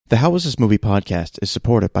The How Is This Movie podcast is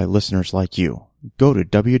supported by listeners like you. Go to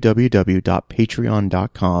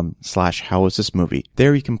www.patreon.com/howisthismovie.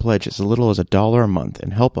 There you can pledge as little as $1 a month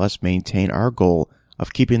and help us maintain our goal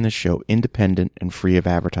of keeping this show independent and free of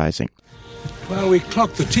advertising. Well, we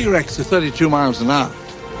clocked the T-Rex to 32 miles an hour.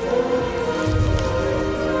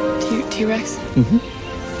 T-Rex? Mm-hmm.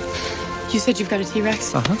 You said you've got a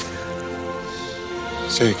T-Rex? Uh-huh.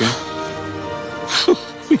 Say again.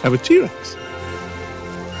 We have a T-Rex.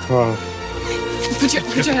 Wow. Put your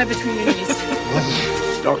head between your knees.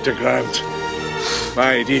 Dr. Grant.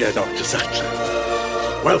 My dear Dr. Sattler.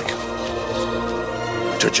 Welcome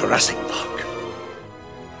to Jurassic Park.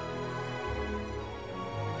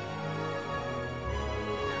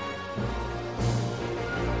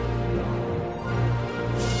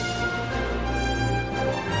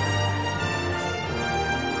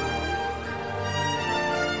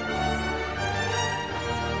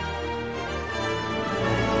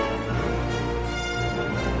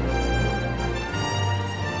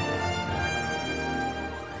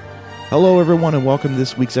 Hello everyone and welcome to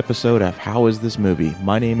this week's episode of How Is This Movie?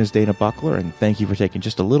 My name is Dana Buckler and thank you for taking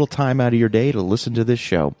just a little time out of your day to listen to this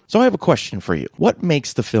show. So I have a question for you. What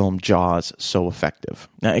makes the film Jaws so effective?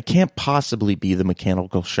 Now it can't possibly be the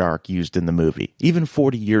mechanical shark used in the movie. Even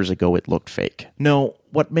 40 years ago it looked fake. No,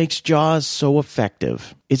 what makes Jaws so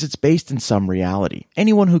effective is it's based in some reality.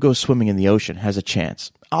 Anyone who goes swimming in the ocean has a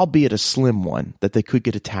chance, albeit a slim one, that they could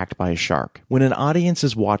get attacked by a shark. When an audience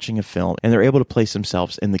is watching a film and they're able to place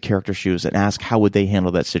themselves in the character's shoes and ask how would they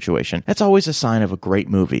handle that situation, that's always a sign of a great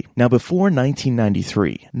movie. Now, before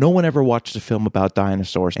 1993, no one ever watched a film about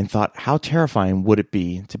dinosaurs and thought how terrifying would it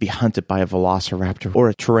be to be hunted by a velociraptor or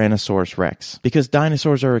a Tyrannosaurus Rex, because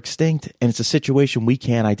dinosaurs are extinct and it's a situation we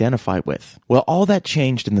can't identify with. Well, all that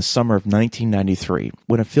changed in the summer of 1993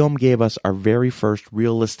 when a film gave us our very first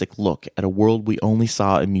realistic look at a world we only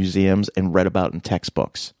saw in museums and read about in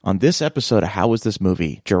textbooks. On this episode of How Is This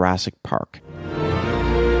Movie? Jurassic Park.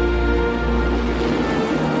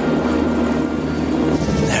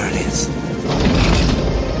 There it is.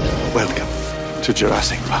 Welcome to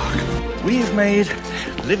Jurassic Park. We've made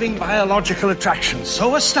living biological attractions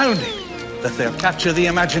so astounding that they'll capture the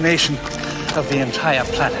imagination of the entire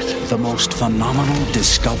planet. The most phenomenal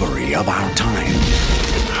discovery of our time.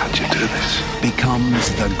 How'd you do this?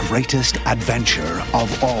 Becomes the greatest adventure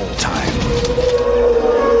of all time.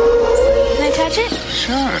 Can I touch it?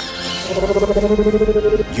 Sure.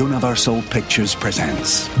 Universal Pictures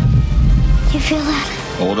presents You feel that?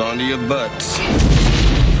 Hold on to your butts.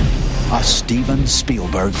 a Steven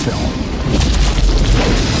Spielberg film.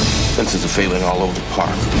 Senses of feeling all over the park.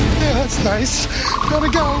 Yeah, that's nice. Gotta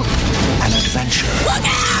go. An adventure. Look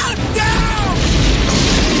out! No!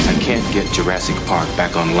 I can't get Jurassic Park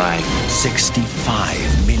back online.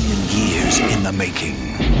 65 million years in the making.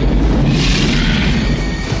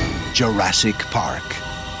 Jurassic Park.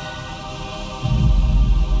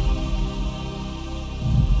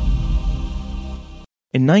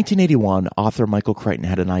 In 1981, author Michael Crichton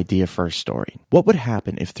had an idea for a story. What would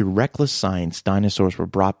happen if through reckless science, dinosaurs were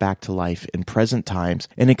brought back to life in present times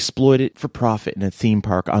and exploited for profit in a theme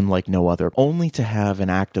park unlike no other, only to have an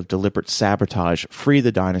act of deliberate sabotage free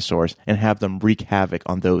the dinosaurs and have them wreak havoc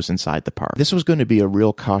on those inside the park? This was going to be a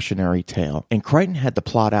real cautionary tale, and Crichton had the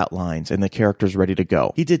plot outlines and the characters ready to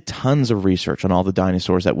go. He did tons of research on all the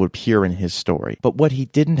dinosaurs that would appear in his story, but what he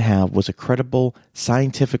didn't have was a credible,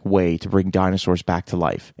 scientific way to bring dinosaurs back to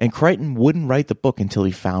life, and Crichton wouldn't write the book until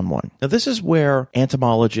he found one. Now this is where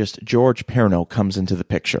entomologist George Perno comes into the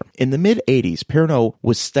picture. In the mid-80s, Perno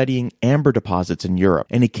was studying amber deposits in Europe,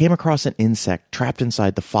 and he came across an insect trapped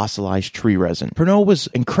inside the fossilized tree resin. Perno was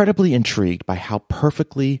incredibly intrigued by how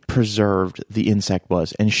perfectly preserved the insect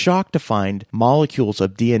was, and shocked to find molecules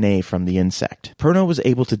of DNA from the insect. Perno was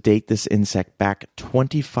able to date this insect back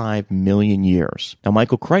 25 million years. Now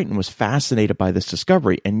Michael Crichton was fascinated by this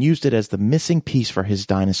discovery and used it as the missing piece for his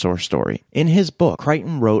dinosaur story. In his book,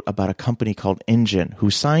 Crichton wrote about a company called InGen,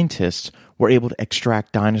 whose scientists were able to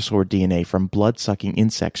extract dinosaur DNA from blood-sucking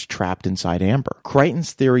insects trapped inside amber.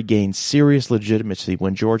 Crichton's theory gained serious legitimacy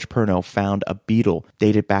when George Perno found a beetle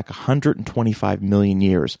dated back 125 million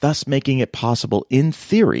years, thus making it possible, in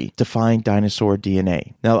theory, to find dinosaur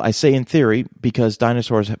DNA. Now, I say in theory because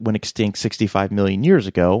dinosaurs went extinct 65 million years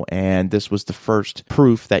ago, and this was the first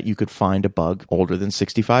proof that you could find a bug older than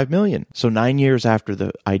 65 million. So 9 years after after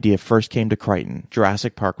the idea first came to Crichton,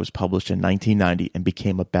 Jurassic Park was published in 1990 and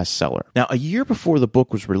became a bestseller. Now, a year before the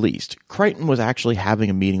book was released, Crichton was actually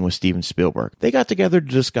having a meeting with Steven Spielberg. They got together to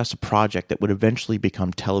discuss a project that would eventually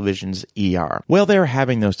become television's ER. While they were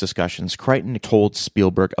having those discussions, Crichton told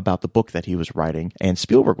Spielberg about the book that he was writing, and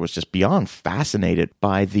Spielberg was just beyond fascinated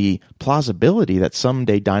by the plausibility that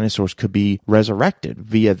someday dinosaurs could be resurrected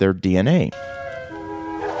via their DNA.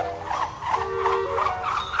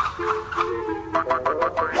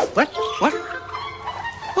 What?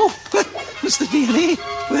 Oh, it's the DNA.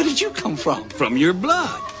 Where did you come from? From your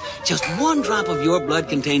blood. Just one drop of your blood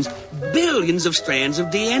contains billions of strands of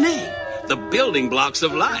DNA, the building blocks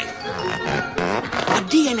of life. A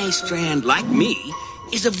DNA strand, like me,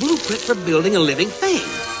 is a blueprint for building a living thing.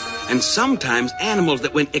 And sometimes animals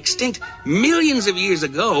that went extinct millions of years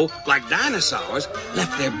ago, like dinosaurs,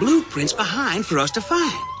 left their blueprints behind for us to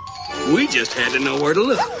find. We just had to know where to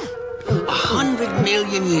look. 100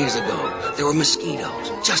 million years ago, there were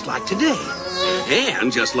mosquitoes, just like today.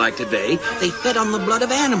 And just like today, they fed on the blood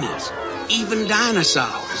of animals, even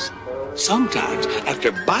dinosaurs. Sometimes,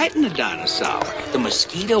 after biting a dinosaur, the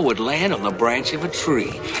mosquito would land on the branch of a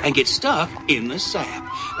tree and get stuck in the sap.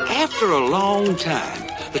 After a long time,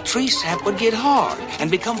 the tree sap would get hard and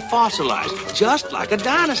become fossilized, just like a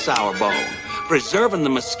dinosaur bone, preserving the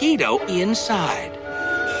mosquito inside.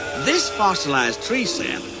 This fossilized tree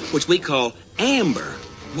sap, which we call amber,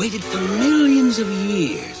 waited for millions of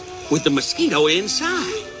years with the mosquito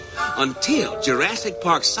inside until Jurassic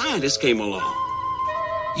Park scientists came along.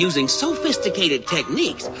 Using sophisticated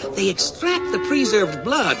techniques, they extract the preserved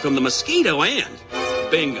blood from the mosquito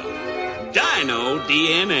and, bingo, dino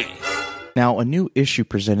DNA. Now, a new issue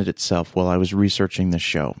presented itself while I was researching this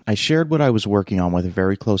show. I shared what I was working on with a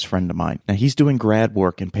very close friend of mine. Now, he's doing grad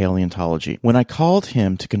work in paleontology. When I called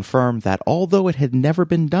him to confirm that although it had never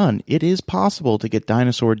been done, it is possible to get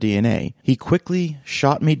dinosaur DNA, he quickly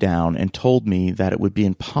shot me down and told me that it would be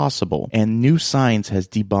impossible, and new science has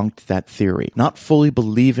debunked that theory. Not fully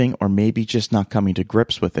believing or maybe just not coming to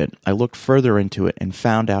grips with it, I looked further into it and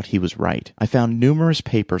found out he was right. I found numerous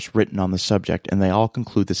papers written on the subject, and they all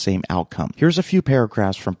conclude the same outcome. Here's a few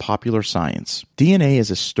paragraphs from Popular Science. DNA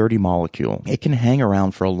is a sturdy molecule. It can hang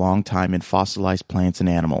around for a long time in fossilized plants and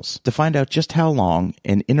animals. To find out just how long,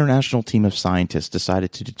 an international team of scientists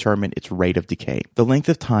decided to determine its rate of decay, the length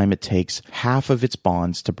of time it takes half of its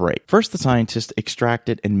bonds to break. First, the scientists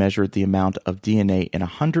extracted and measured the amount of DNA in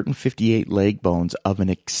 158 leg bones of an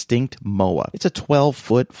extinct moa. It's a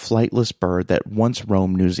 12-foot flightless bird that once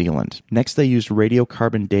roamed New Zealand. Next, they used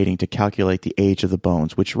radiocarbon dating to calculate the age of the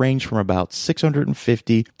bones, which range from about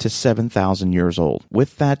 650 to 7,000 years old.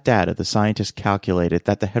 With that data, the scientists calculated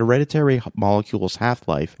that the hereditary molecule's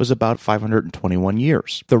half-life was about 521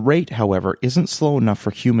 years. The rate, however, isn't slow enough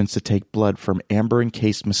for humans to take blood from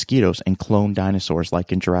amber-encased mosquitoes and clone dinosaurs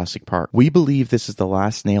like in Jurassic Park. We believe this is the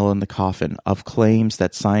last nail in the coffin of claims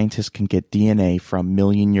that scientists can get DNA from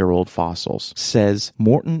million-year-old fossils, says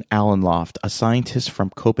Morten Allenloft, a scientist from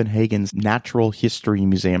Copenhagen's Natural History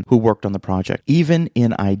Museum who worked on the project. Even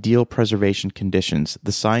in ideal preservation conditions,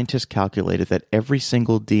 the scientists calculated that every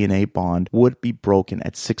single DNA bond would be broken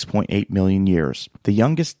at 6.8 million years. The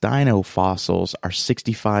youngest dino fossils are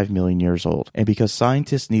 65 million years old, and because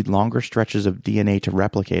scientists need longer stretches of DNA to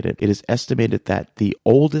replicate it, it is estimated that the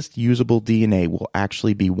oldest usable DNA will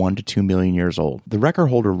actually be 1 to 2 million years old. The record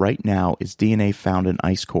holder right now is DNA found in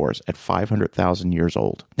ice cores at 500,000 years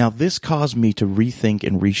old. Now, this caused me to rethink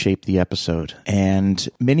and reshape the episode, and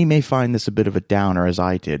many may find this a bit of a downer as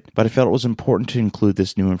I did, but I felt it was important to include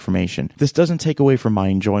this new information. This doesn't take away from my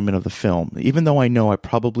enjoyment of the film, even though I know I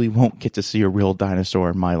probably won't get to see a real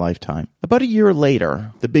dinosaur in my lifetime. About a year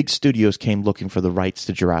later, the big studios came looking for the rights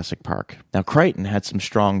to Jurassic Park. Now, Crichton had some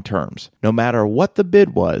strong terms. No matter what the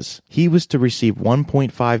bid was, he was to receive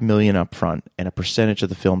 $1.5 million upfront and a percentage of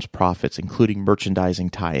the film's profits, including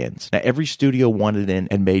merchandising tie-ins. Now, every studio wanted in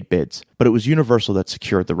and made bids, but it was Universal that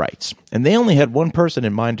secured the rights. And they only had one person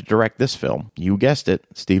in mind to direct this film. You guessed it,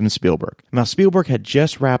 Steven Spielberg. Now, Spielberg had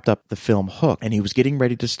just wrapped up the film Hook, and he was getting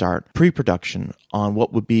ready to start pre-production on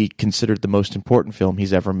what would be considered the most important film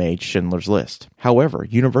he's ever made, Schindler's List. However,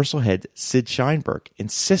 Universal head Sid Sheinberg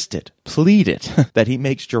pleaded that he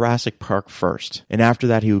makes Jurassic Park first, and after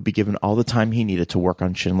that he would be given all the time he needed to work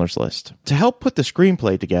on Schindler's List. To help put the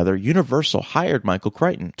screenplay together, Universal hired Michael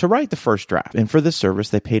Crichton to write the first draft, and for this service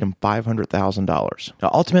they paid him $500,000. Now,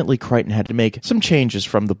 ultimately, Crichton had to make some changes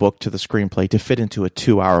from the book to the screenplay to fit into a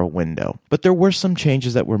 2-hour window, but there were some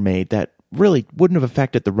changes that were made that really wouldn't have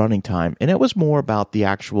affected the running time, and it was more about the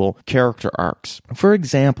actual character arcs. For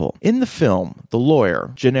example, in the film, the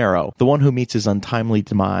lawyer, Gennaro, the one who meets his untimely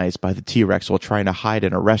demise by the T-Rex while trying to hide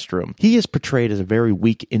in a restroom, he is portrayed as a very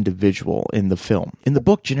weak individual in the film. In the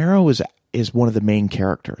book, Gennaro is one of the main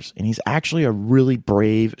characters, and he's actually a really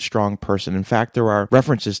brave, strong person. In fact, there are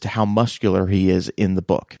references to how muscular he is in the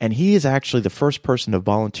book. And he is actually the first person to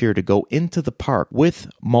volunteer to go into the park with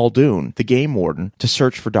Muldoon, the game warden, to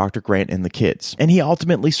search for Dr. Grant and the kids. And he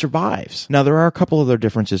ultimately survives. Now, there are a couple other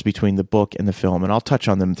differences between the book and the film, and I'll touch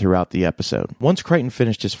on them throughout the episode. Once Crichton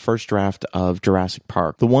finished his first draft of Jurassic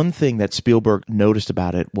Park, the one thing that Spielberg noticed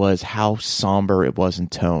about it was how somber it was in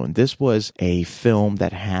tone. This was a film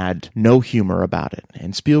that had no humor about it.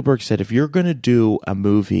 And Spielberg said, if you're going to do a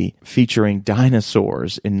movie featuring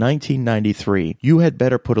dinosaurs in 1993, you had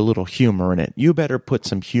better put a little humor in it. You better put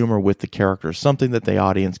some humor with the characters, something that the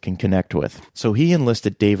audience can connect with. So he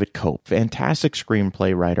enlisted David Cope, fantastic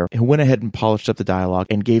screenplay writer, who went ahead and polished up the dialogue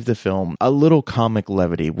and gave the film a little comic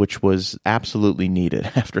levity, which was absolutely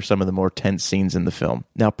needed after some of the more tense scenes in the film.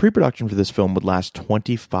 Now, pre-production for this film would last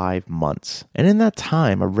 25 months. And in that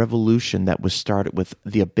time, a revolution that was started with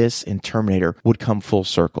The Abyss and Terminator would come full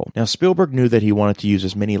circle. Now, Spielberg knew that he wanted to use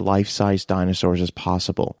as many life-size dinosaurs as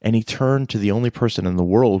possible, and he turned to the only person in the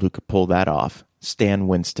world who could pull that off, Stan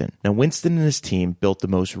Winston. Now, Winston and his team built the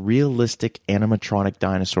most realistic animatronic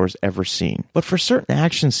dinosaurs ever seen. But for certain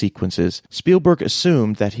action sequences, Spielberg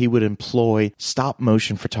assumed that he would employ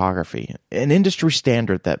stop-motion photography, an industry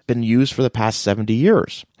standard that's been used for the past 70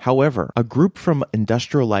 years. However, a group from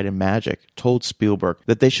Industrial Light and Magic told Spielberg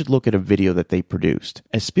that they should look at a video that they produced.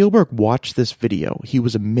 As Spielberg watched this video, he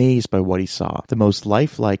was amazed by what he saw, the most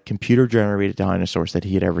lifelike computer-generated dinosaurs that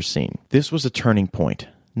he had ever seen. This was a turning point,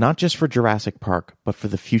 not just for Jurassic Park, but for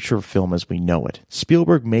the future of film as we know it.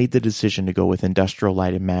 Spielberg made the decision to go with Industrial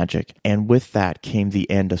Light and Magic, and with that came the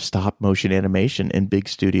end of stop-motion animation in big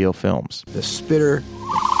studio films. The Spitter,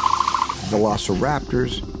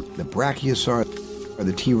 Velociraptors, the Brachiosaur, or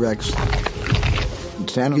the T-Rex.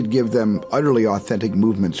 Stan could give them utterly authentic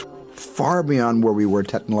movements far beyond where we were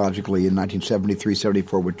technologically in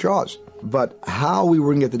 1973-74 with Jaws. But how we were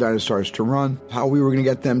going to get the dinosaurs to run, how we were going to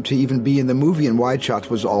get them to even be in the movie in wide shots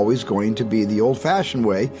was always going to be the old-fashioned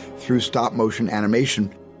way through stop-motion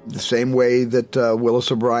animation. The same way that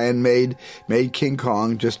Willis O'Brien made King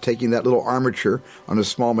Kong, just taking that little armature on a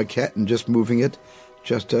small maquette and just moving it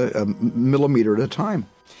just a millimeter at a time.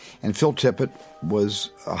 And Phil Tippett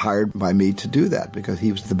was hired by me to do that because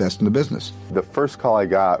he was the best in the business. The first call I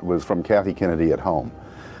got was from Kathy Kennedy at home.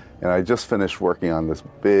 And I just finished working on this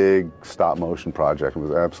big stop-motion project. It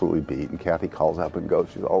was absolutely beat. And Kathy calls up and goes,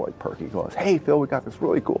 she's all like perky, goes, "Hey, Phil, we got this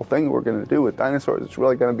really cool thing we're going to do with dinosaurs. It's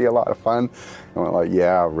really going to be a lot of fun." And I went like,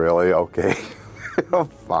 "Yeah, really? Okay."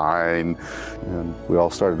 Fine. And we all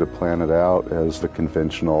started to plan it out as the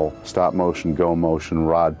conventional stop-motion, go-motion,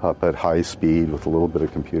 rod puppet, high speed with a little bit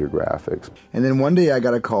of computer graphics. And then one day I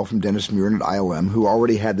got a call from Dennis Murin at ILM, who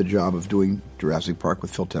already had the job of doing Jurassic Park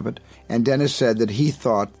with Phil Tippett. And Dennis said that he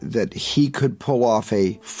thought that he could pull off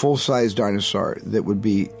a full-size dinosaur that would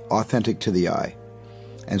be authentic to the eye.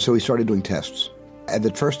 And so he started doing tests. And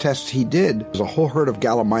the first tests he did was a whole herd of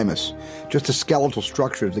Gallimimus, just the skeletal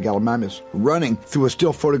structure of the Gallimimus, running through a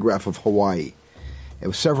still photograph of Hawaii. It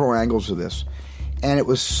was several angles of this. And it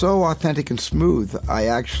was so authentic and smooth, I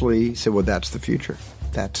actually said, well, that's the future.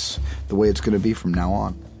 That's the way it's going to be from now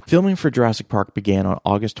on. Filming for Jurassic Park began on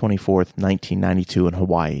August 24th, 1992 in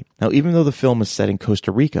Hawaii. Now, even though the film is set in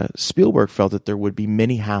Costa Rica, Spielberg felt that there would be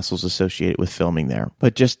many hassles associated with filming there.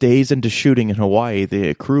 But just days into shooting in Hawaii,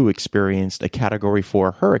 the crew experienced a Category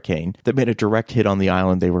 4 hurricane that made a direct hit on the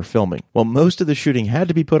island they were filming. While most of the shooting had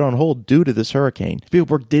to be put on hold due to this hurricane,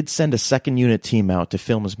 Spielberg did send a second unit team out to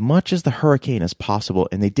film as much as the hurricane as possible,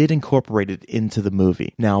 and they did incorporate it into the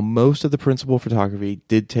movie. Now, most of the principal photography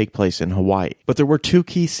did take place in Hawaii, but there were two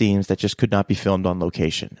key scenes that just could not be filmed on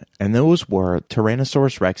location, and those were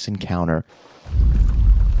Tyrannosaurus Rex encounter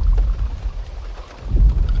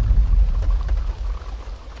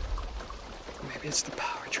Maybe it's the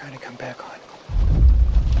power trying to come back on.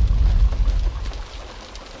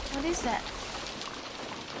 What is that?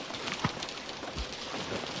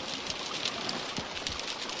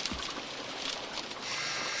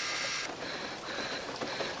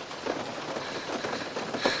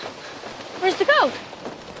 Where's the goat?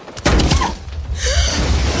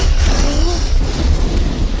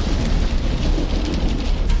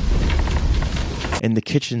 and the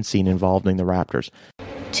kitchen scene involving the raptors.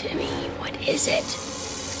 Timmy, what is it?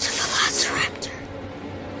 It's a velociraptor.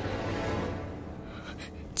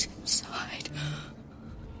 It's inside.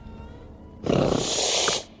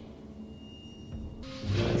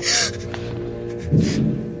 Follow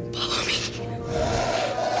me.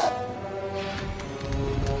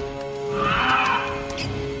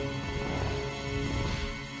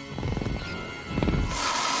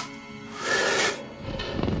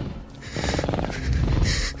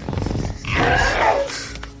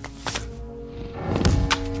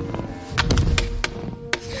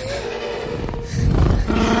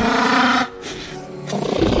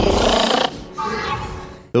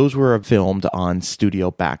 Those were filmed on studio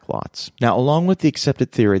backlots. Now, along with the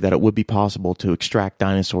accepted theory that it would be possible to extract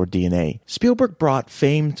dinosaur DNA, Spielberg brought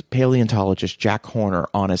famed paleontologist Jack Horner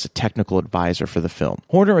on as a technical advisor for the film.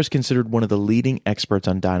 Horner is considered one of the leading experts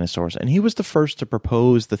on dinosaurs, and he was the first to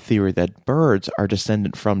propose the theory that birds are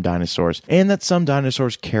descended from dinosaurs, and that some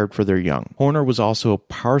dinosaurs cared for their young. Horner was also a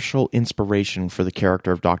partial inspiration for the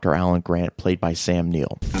character of Dr. Alan Grant, played by Sam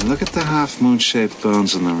Neill. And look at the half-moon-shaped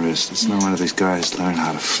bones on the wrist. It's no wonder these guys learn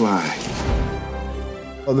how to fly.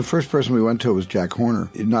 Well, the first person we went to was Jack Horner,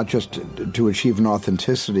 not just to achieve an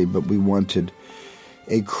authenticity, but we wanted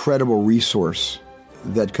a credible resource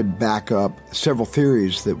that could back up several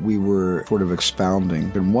theories that we were sort of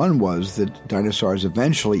expounding. And one was that dinosaurs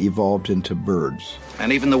eventually evolved into birds.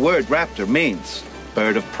 And even the word raptor means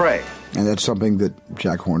bird of prey. And that's something that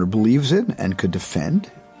Jack Horner believes in and could defend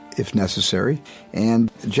if necessary.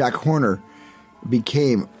 And Jack Horner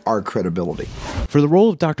became our credibility. For the role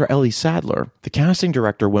of Dr. Ellie Sattler, the casting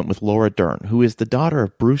director went with Laura Dern, who is the daughter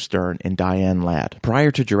of Bruce Dern and Diane Ladd. Prior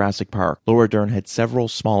to Jurassic Park, Laura Dern had several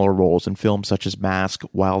smaller roles in films such as Mask,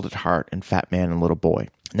 Wild at Heart, and Fat Man and Little Boy.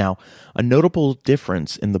 Now, a notable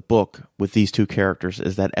difference in the book with these two characters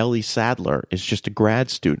is that Ellie Sattler is just a grad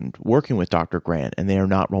student working with Dr. Grant, and they are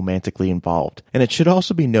not romantically involved. And it should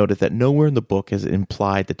also be noted that nowhere in the book is it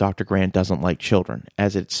implied that Dr. Grant doesn't like children,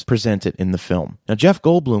 as it's presented in the film. Now, Jeff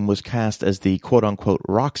Goldblum was cast as the quote-unquote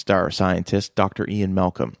rock star scientist, Dr. Ian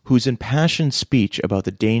Malcolm, whose impassioned speech about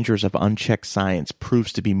the dangers of unchecked science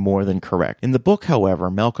proves to be more than correct. In the book, however,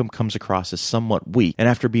 Malcolm comes across as somewhat weak, and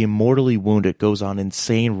after being mortally wounded, goes on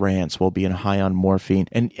insane rants while being high on morphine,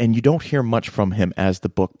 and you don't hear much from him as the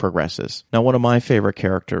book progresses. Now, one of my favorite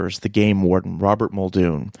characters, the game warden, Robert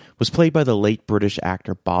Muldoon, was played by the late British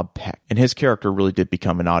actor Bob Peck, and his character really did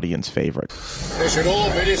become an audience favorite. They should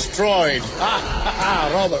all be destroyed.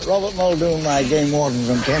 Robert Muldoon, my game warden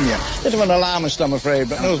from Kenya. Bit of an alarmist, I'm afraid,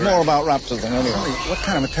 but knows more about raptors than anyone. What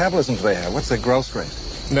kind of metabolism do they have? What's their growth rate?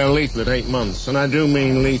 They're lethal at 8 months, and I do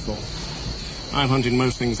mean lethal. I've hunted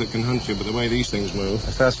most things that can hunt you, but the way these things move...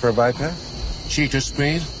 As fast for a biped? Cheetah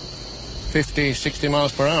speed. 50, 60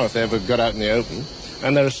 miles per hour if they ever got out in the open.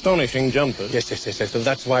 And they're astonishing jumpers. Yes. So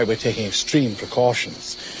that's why we're taking extreme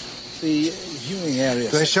precautions. The viewing area...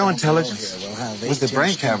 Do they show intelligence? With the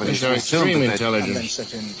brain cavities? They show extreme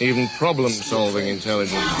intelligence. Even problem-solving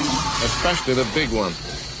intelligence. Especially the big one.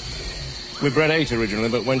 We bred 8 originally,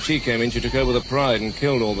 but when she came in, she took over the pride and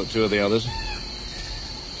killed all but 2 of the others.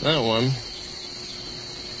 That one...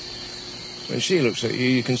 When she looks at you,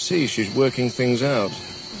 you can see she's working things out.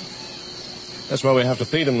 That's why we have to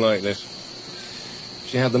feed them like this.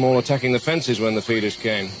 She had them all attacking the fences when the feeders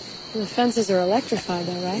came. The fences are electrified,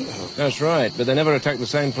 though, right? That's right, but they never attacked the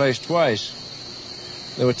same place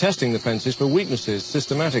twice. They were testing the fences for weaknesses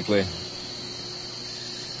systematically.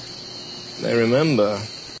 They remember...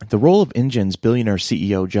 The role of InGen's billionaire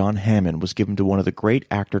CEO John Hammond was given to one of the great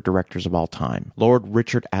actor-directors of all time, Lord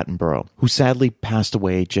Richard Attenborough, who sadly passed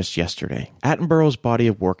away just yesterday. Attenborough's body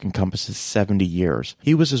of work encompasses 70 years.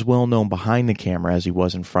 He was as well known behind the camera as he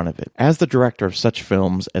was in front of it. As the director of such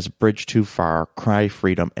films as Bridge Too Far, Cry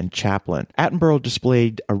Freedom, and Chaplin, Attenborough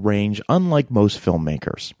displayed a range unlike most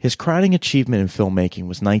filmmakers. His crowning achievement in filmmaking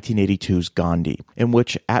was 1982's Gandhi, in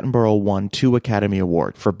which Attenborough won 2 Academy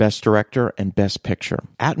Awards for Best Director and Best Picture.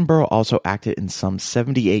 Attenborough also acted in some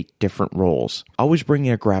 78 different roles, always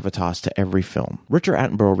bringing a gravitas to every film. Richard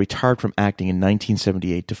Attenborough retired from acting in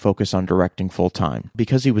 1978 to focus on directing full-time.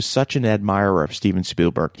 Because he was such an admirer of Steven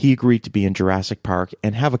Spielberg, he agreed to be in Jurassic Park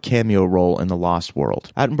and have a cameo role in The Lost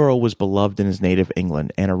World. Attenborough was beloved in his native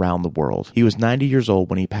England and around the world. He was 90 years old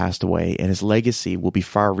when he passed away, and his legacy will be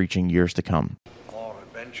far-reaching years to come. More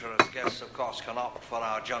adventurous guests, of course, can opt for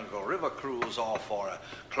our Jungle River cruise or for a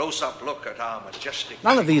close-up look at our majestic...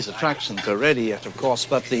 None of these attractions are ready yet, of course,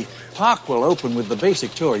 but the park will open with the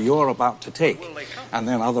basic tour you're about to take. And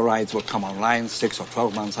then other rides will come online 6 or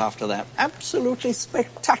 12 months after that. Absolutely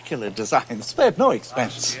spectacular designs, spared no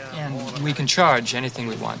expense. And we can charge anything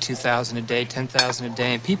we want, $2,000 a day, $10,000 a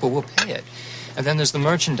day, and people will pay it. And then there's the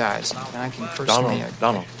merchandise. And I can personally...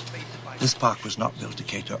 Donald, this park was not built to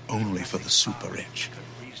cater only for the super rich.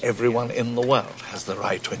 Everyone in the world has the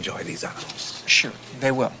right to enjoy these animals. Sure,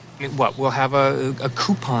 they will. What, we'll have a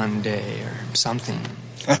coupon day or something.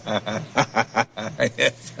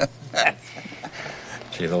 Yes.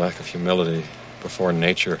 Gee, the lack of humility before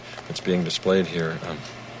nature that's being displayed here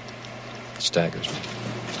staggers me.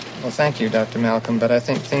 Well, thank you, Dr. Malcolm, but I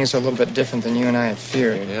think things are a little bit different than you and I had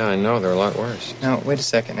feared. Yeah, I know. They're a lot worse. Now, wait a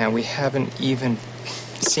second. Now, we haven't even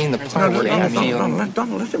seen the part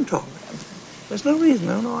Don't let him talk. There's no reason.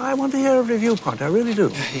 No, I want to hear every viewpoint. I really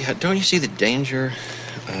do. Yeah, don't you see the danger,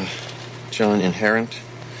 John, inherent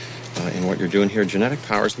in what you're doing here? Genetic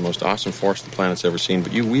power is the most awesome force the planet's ever seen,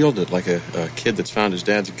 but you wield it like a kid that's found his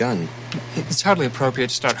dad's gun. It's hardly appropriate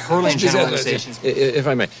to start hurling generalizations. If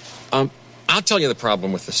I may, I'll tell you the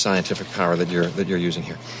problem with the scientific power that you're using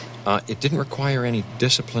here. It didn't require any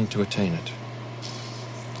discipline to attain it.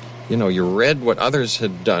 You know, you read what others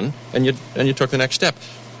had done, and you took the next step.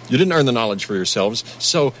 You didn't earn the knowledge for yourselves,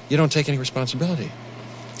 so you don't take any responsibility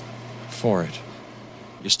for it.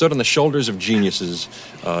 You stood on the shoulders of geniuses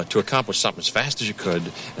to accomplish something as fast as you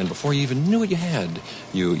could, and before you even knew what you had,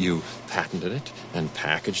 you patented it and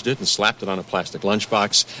packaged it and slapped it on a plastic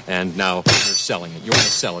lunchbox, and now you're selling it. You want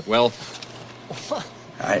to sell it. Well,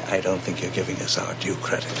 I don't think you're giving us our due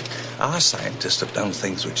credit. Our scientists have done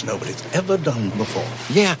things which nobody's ever done before.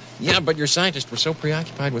 Yeah, but your scientists were so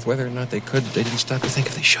preoccupied with whether or not they could, they didn't stop to think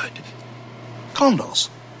if they should.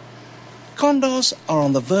 Condors. Condors are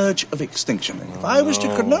on the verge of extinction. If I was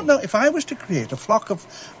to create a flock of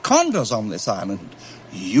condors on this island,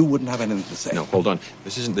 you wouldn't have anything to say. No, hold on.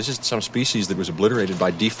 This isn't some species that was obliterated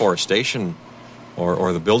by deforestation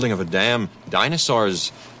or the building of a dam.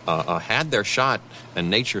 Dinosaurs had their shot, and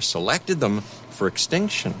nature selected them for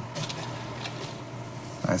extinction.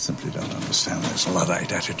 I simply don't understand this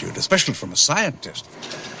Luddite attitude, especially from a scientist.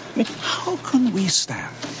 I mean, how can we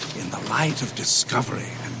stand in the light of discovery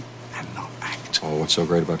and not act? Oh, what's so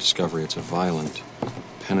great about discovery? It's a violent,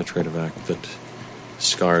 penetrative act that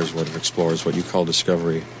scars what it explores. What you call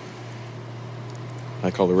discovery,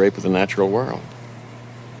 I call the rape of the natural world.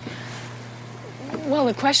 Well,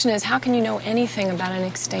 the question is, how can you know anything about an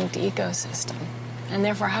extinct ecosystem? And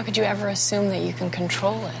therefore, how could you ever assume that you can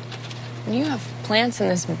control it? And you have plants in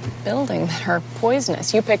this building that are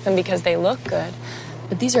poisonous. You pick them because they look good.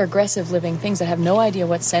 But these are aggressive living things that have no idea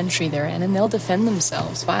what century they're in, and they'll defend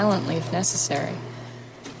themselves violently if necessary.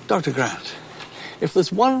 Dr. Grant, if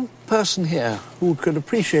there's one person here who could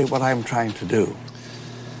appreciate what I'm trying to do.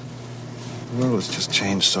 The world has just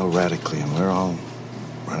changed so radically, and we're all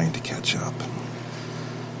running to catch up.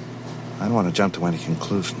 I don't want to jump to any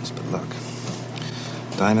conclusions, but look.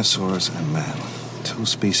 Dinosaurs and man, two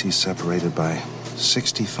species separated by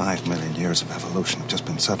 65 million years of evolution, have just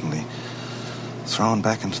been suddenly thrown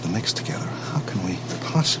back into the mix together. How can we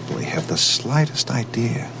possibly have the slightest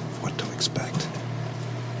idea of what to expect?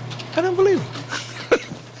 I don't believe it.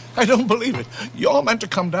 I don't believe it. You're meant to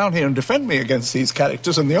come down here and defend me against these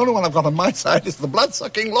characters, and the only one I've got on my side is the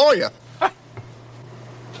blood-sucking lawyer.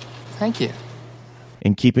 Thank you.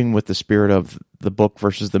 In keeping with the spirit of the book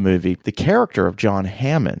versus the movie, the character of John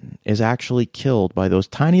Hammond is actually killed by those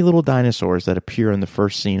tiny little dinosaurs that appear in the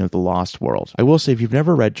first scene of The Lost World. I will say, if you've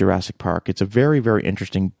never read Jurassic Park, it's a very, very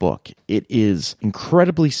interesting book. It is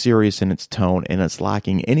incredibly serious in its tone, and it's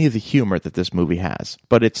lacking any of the humor that this movie has.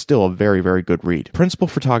 But it's still a very, very good read. Principal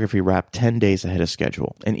photography wrapped 10 days ahead of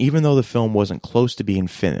schedule, and even though the film wasn't close to being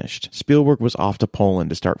finished, Spielberg was off to Poland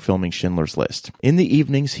to start filming Schindler's List. In the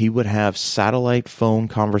evenings, he would have satellite phone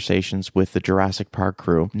conversations with the Jurassic Park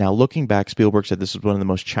crew. Now, looking back, Spielberg said this was one of the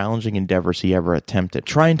most challenging endeavors he ever attempted,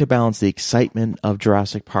 trying to balance the excitement of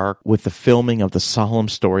Jurassic Park with the filming of the solemn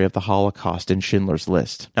story of the Holocaust in Schindler's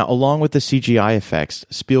List. Now, along with the CGI effects,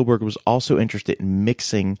 Spielberg was also interested in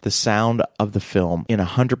mixing the sound of the film in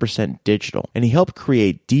 100% digital, and he helped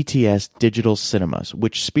create DTS Digital Cinemas,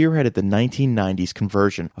 which spearheaded the 1990s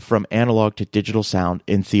conversion from analog to digital sound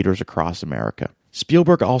in theaters across America.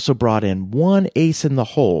 Spielberg also brought in one ace in the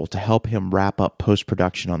hole to help him wrap up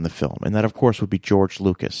post-production on the film, and that, of course, would be George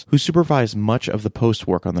Lucas, who supervised much of the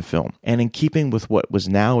post-work on the film. And in keeping with what was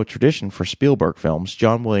now a tradition for Spielberg films,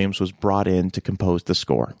 John Williams was brought in to compose the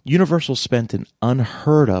score. Universal spent an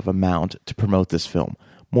unheard-of amount to promote this film,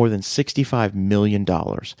 more than $65 million,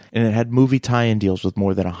 and it had movie tie-in deals with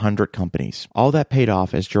more than 100 companies. All that paid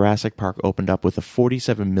off as Jurassic Park opened up with a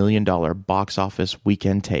 $47 million box office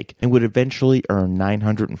weekend take and would eventually earn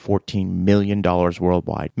 $914 million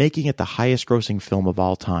worldwide, making it the highest-grossing film of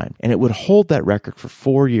all time. And it would hold that record for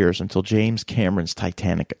 4 years until James Cameron's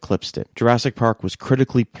Titanic eclipsed it. Jurassic Park was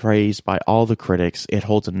critically praised by all the critics. It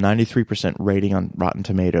holds a 93% rating on Rotten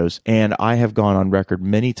Tomatoes, and I have gone on record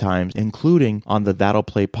many times, including on the That'll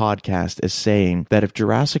Play podcast, as saying that if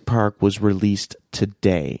Jurassic Park was released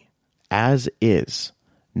today, as is,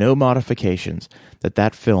 no modifications,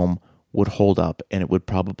 that film would hold up, and it would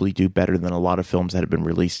probably do better than a lot of films that have been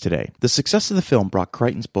released today. The success of the film brought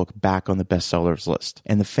Crichton's book back on the bestsellers list,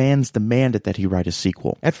 and the fans demanded that he write a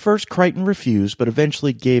sequel. At first, Crichton refused, but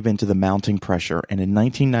eventually gave in to the mounting pressure, and in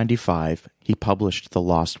 1995, he published The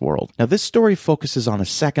Lost World. Now, this story focuses on a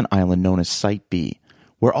second island known as Site B,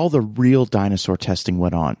 where all the real dinosaur testing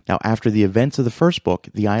went on. Now, after the events of the first book,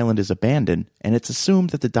 the island is abandoned, and it's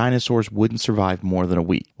assumed that the dinosaurs wouldn't survive more than a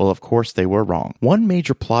week. Well, of course, they were wrong. One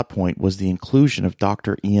major plot point was the inclusion of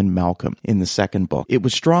Dr. Ian Malcolm in the second book. It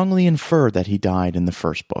was strongly inferred that he died in the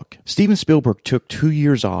first book. Steven Spielberg took 2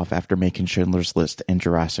 years off after making Schindler's List and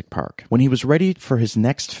Jurassic Park. When he was ready for his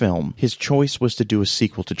next film, his choice was to do a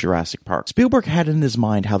sequel to Jurassic Park. Spielberg had in his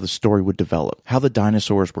mind how the story would develop, how the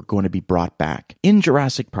dinosaurs were going to be brought back. In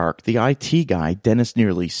Jurassic Park, the IT guy, Dennis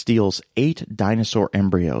Nearly, steals 8 dinosaur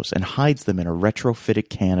embryos and hides them in a retrofitted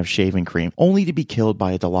can of shaving cream, only to be killed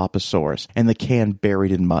by a Dilophosaurus and the can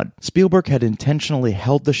buried in mud. Spielberg had intentionally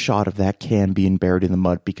held the shot of that can being buried in the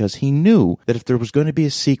mud because he knew that if there was going to be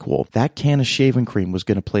a sequel, that can of shaving cream was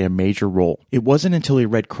going to play a major role. It wasn't until he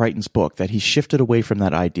read Crichton's book that he shifted away from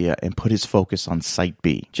that idea and put his focus on Site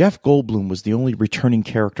B. Jeff Goldblum was the only returning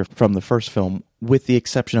character from the first film, with the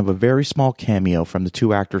exception of a very small cameo from the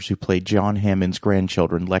 2 actors who played John Hammond's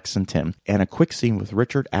grandchildren, Lex and Tim, and a quick scene with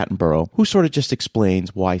Richard Attenborough, who sort of just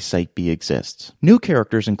explains why Site B exists. New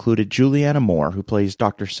characters included Juliana Moore, who plays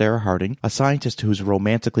Dr. Sarah Harding, a scientist who's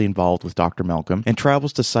romantically involved with Dr. Malcolm, and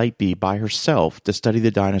travels to Site B by herself to study the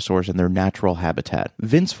dinosaurs in their natural habitat.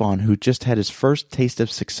 Vince Vaughn, who just had his first taste of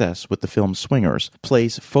success with the film Swingers,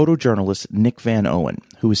 plays photojournalist Nick Van Owen,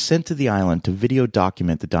 who is sent to the island to video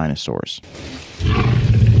document the dinosaurs.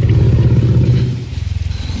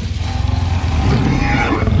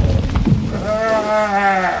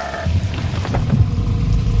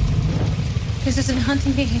 This isn't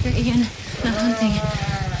hunting behavior, Ian. Not hunting.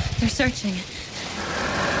 They're searching.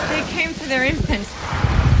 They came for their infants.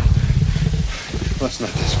 Let's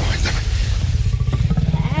not disappoint them.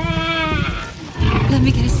 Let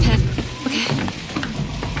me get his head. Okay.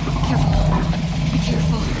 Careful. Be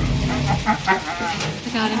careful. I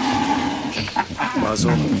got him. Okay.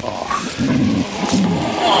 Muzzle off.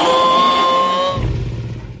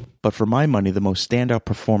 But for my money, the most standout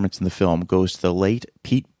performance in the film goes to the late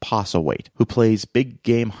Pete Postlethwaite, who plays big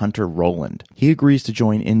game hunter Roland. He agrees to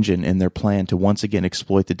join InGen in their plan to once again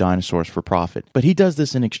exploit the dinosaurs for profit, but he does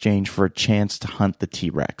this in exchange for a chance to hunt the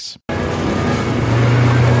T-Rex. This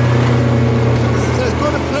is as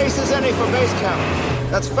good a place as any for base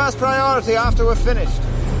camp. That's first priority after we're finished.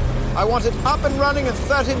 I want it up and running in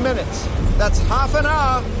 30 minutes. That's half an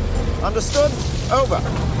hour. Understood? Over.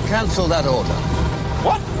 Cancel that order.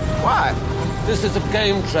 What? Why? This is a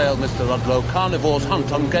game trail, Mr. Ludlow. Carnivores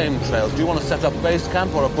hunt on game trails. Do you want to set up base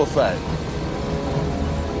camp or a buffet?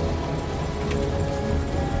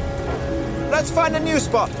 Let's find a new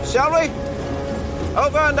spot, shall we?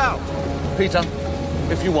 Over and out. Peter,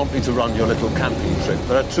 if you want me to run your little camping trip,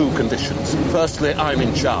 there are 2 conditions. Firstly, I'm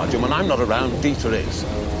in charge, and when I'm not around, Dieter is.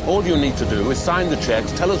 All you need to do is sign the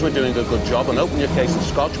checks, tell us we're doing a good job, and open your case of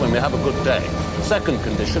scotch when we have a good day. Second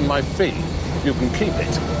condition, my fee. You can keep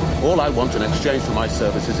it. All I want in exchange for my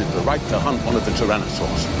services is the right to hunt one of the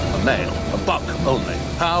Tyrannosaurs. A male, a buck only.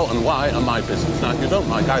 How and why are my business. Now, if you don't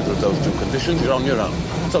like either of those 2 conditions, you're on your own.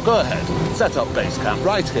 So go ahead, set up base camp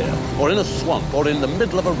right here, or in a swamp, or in the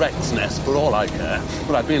middle of a wreck's nest, for all I care.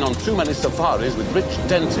 But I've been on too many safaris with rich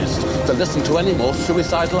dentists to listen to any more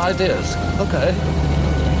suicidal ideas. Okay.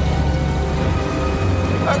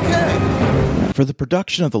 For the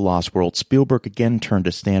production of The Lost World, Spielberg again turned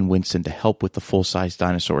to Stan Winston to help with the full-size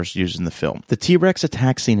dinosaurs used in the film. The T-Rex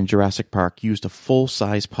attack scene in Jurassic Park used a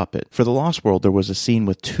full-size puppet. For The Lost World, there was a scene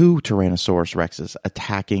with 2 Tyrannosaurus Rexes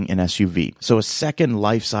attacking an SUV, so a second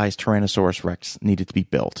life-size Tyrannosaurus Rex needed to be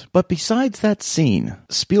built. But besides that scene,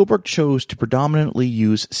 Spielberg chose to predominantly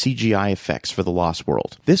use CGI effects for The Lost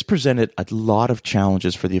World. This presented a lot of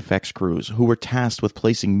challenges for the effects crews, who were tasked with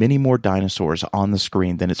placing many more dinosaurs on the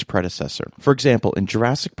screen than its predecessor. For example, in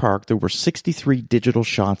Jurassic Park, there were 63 digital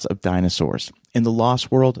shots of dinosaurs. In The Lost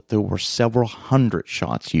World, there were several hundred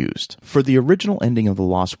shots used. For the original ending of The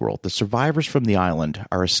Lost World, the survivors from the island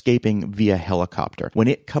are escaping via helicopter when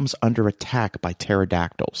it comes under attack by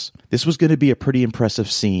pterodactyls. This was going to be a pretty impressive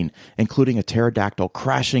scene, including a pterodactyl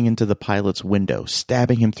crashing into the pilot's window,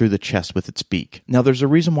 stabbing him through the chest with its beak. Now, there's a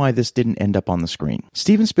reason why this didn't end up on the screen.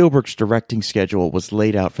 Steven Spielberg's directing schedule was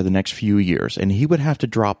laid out for the next few years, and he would have to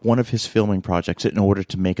drop one of his filming projects in order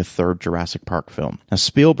to make a third Jurassic Park film. Now,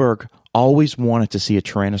 Spielberg always wanted to see a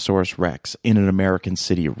Tyrannosaurus Rex in an American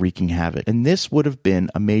city wreaking havoc, and this would have been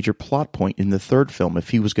a major plot point in the third film if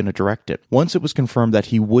he was going to direct it. Once it was confirmed that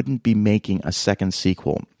he wouldn't be making a second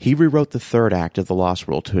sequel, he rewrote the third act of The Lost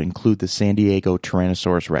World to include the San Diego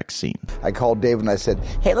Tyrannosaurus Rex scene. I called Dave and I said,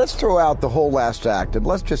 hey, let's throw out the whole last act and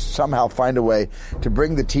let's just somehow find a way to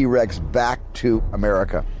bring the T-Rex back to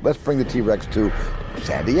America. Let's bring the T-Rex to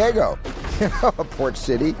San Diego, a port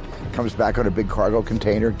city, comes back on a big cargo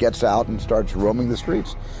container, gets out and starts roaming the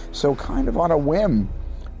streets. So kind of on a whim,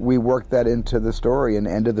 we worked that into the story and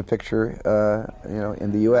ended the picture,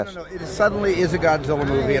 in the U.S. No, it suddenly is a Godzilla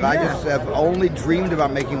movie, and I just have only dreamed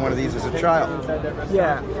about making one of these as a child.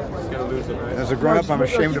 Yeah. As a grown-up, I'm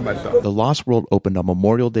ashamed of myself. The Lost World opened on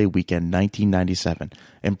Memorial Day weekend 1997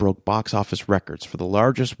 and broke box office records for the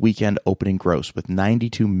largest weekend opening gross with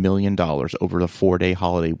 $92 million over the 4-day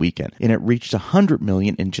holiday weekend, and it reached $100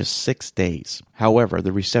 million in just 6 days. However,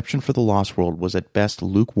 the reception for The Lost World was at best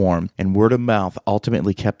lukewarm, and word of mouth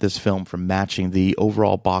ultimately kept this film from matching the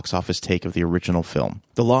overall box office take of the original film.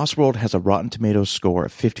 The Lost World has a Rotten Tomatoes score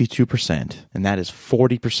of 52%, and that is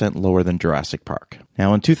 40% lower than Jurassic Park.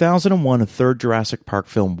 Now, in 2001, a third Jurassic Park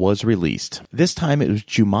film was released. This time, it was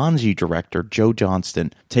Jumanji director Joe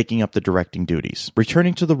Johnston taking up the directing duties.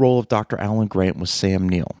 Returning to the role of Dr. Alan Grant was Sam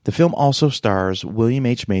Neill. The film also stars William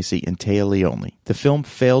H. Macy and Téa Leoni. The film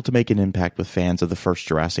failed to make an impact with fans of the first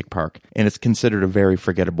Jurassic Park, and it's considered a very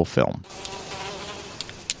forgettable film.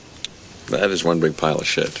 That is one big pile of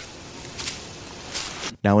shit.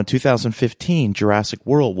 Now, in 2015, Jurassic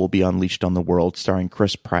World will be unleashed on the world, starring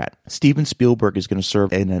Chris Pratt. Steven Spielberg is going to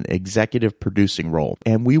serve in an executive producing role,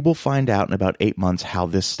 and we will find out in about 8 months how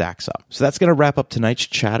this stacks up. So that's going to wrap up tonight's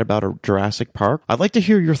chat about Jurassic Park. I'd like to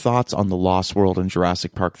hear your thoughts on The Lost World and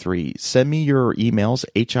Jurassic Park 3. Send me your emails,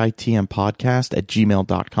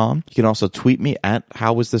 hitmpodcast@gmail.com. You can also tweet me at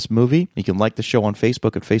HowIsThisMovie. You can like the show on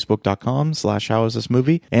Facebook at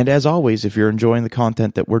facebook.com/HowIsThisMovie. And as always, if you're enjoying the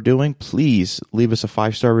content that we're doing, please leave us a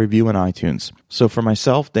 5-star review on iTunes. So for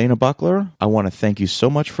myself, Dana Buckler, I want to thank you so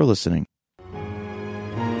much for listening.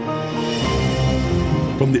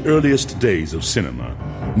 From the earliest days of cinema,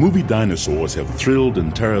 movie dinosaurs have thrilled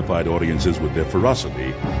and terrified audiences with their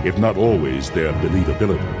ferocity, if not always their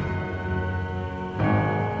believability.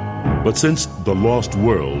 But since The Lost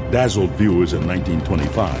World dazzled viewers in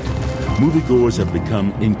 1925, moviegoers have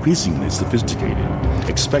become increasingly sophisticated,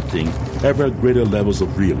 expecting ever greater levels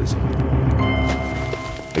of realism.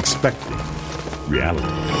 Expecting reality.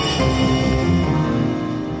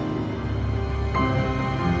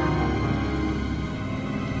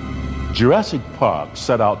 Jurassic Park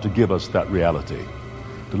set out to give us that reality,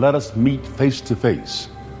 to let us meet face to face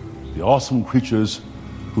the awesome creatures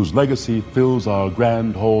whose legacy fills our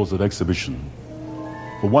grand halls of exhibition.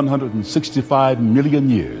 For 165 million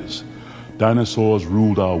years, dinosaurs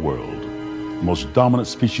ruled our world, the most dominant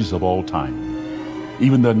species of all time.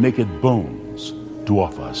 Even their naked bones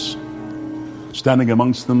dwarf us. Standing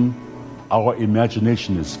amongst them, our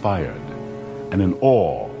imagination is fired, and in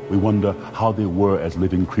awe we wonder how they were as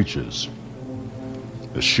living creatures.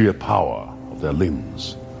 The sheer power of their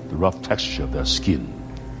limbs, the rough texture of their skin,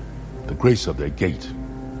 the grace of their gait,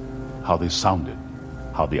 how they sounded,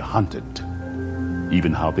 how they hunted,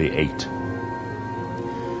 even how they ate.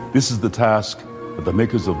 This is the task that the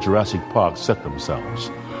makers of Jurassic Park set themselves,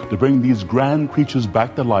 to bring these grand creatures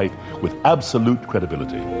back to life with absolute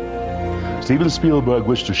credibility. Steven Spielberg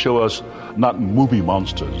wished to show us not movie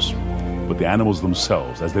monsters, but the animals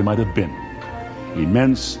themselves as they might have been.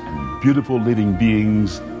 Immense and beautiful living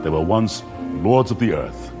beings that were once lords of the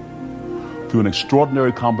earth. Through an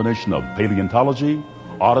extraordinary combination of paleontology,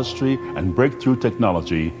 artistry, and breakthrough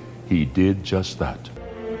technology, he did just that.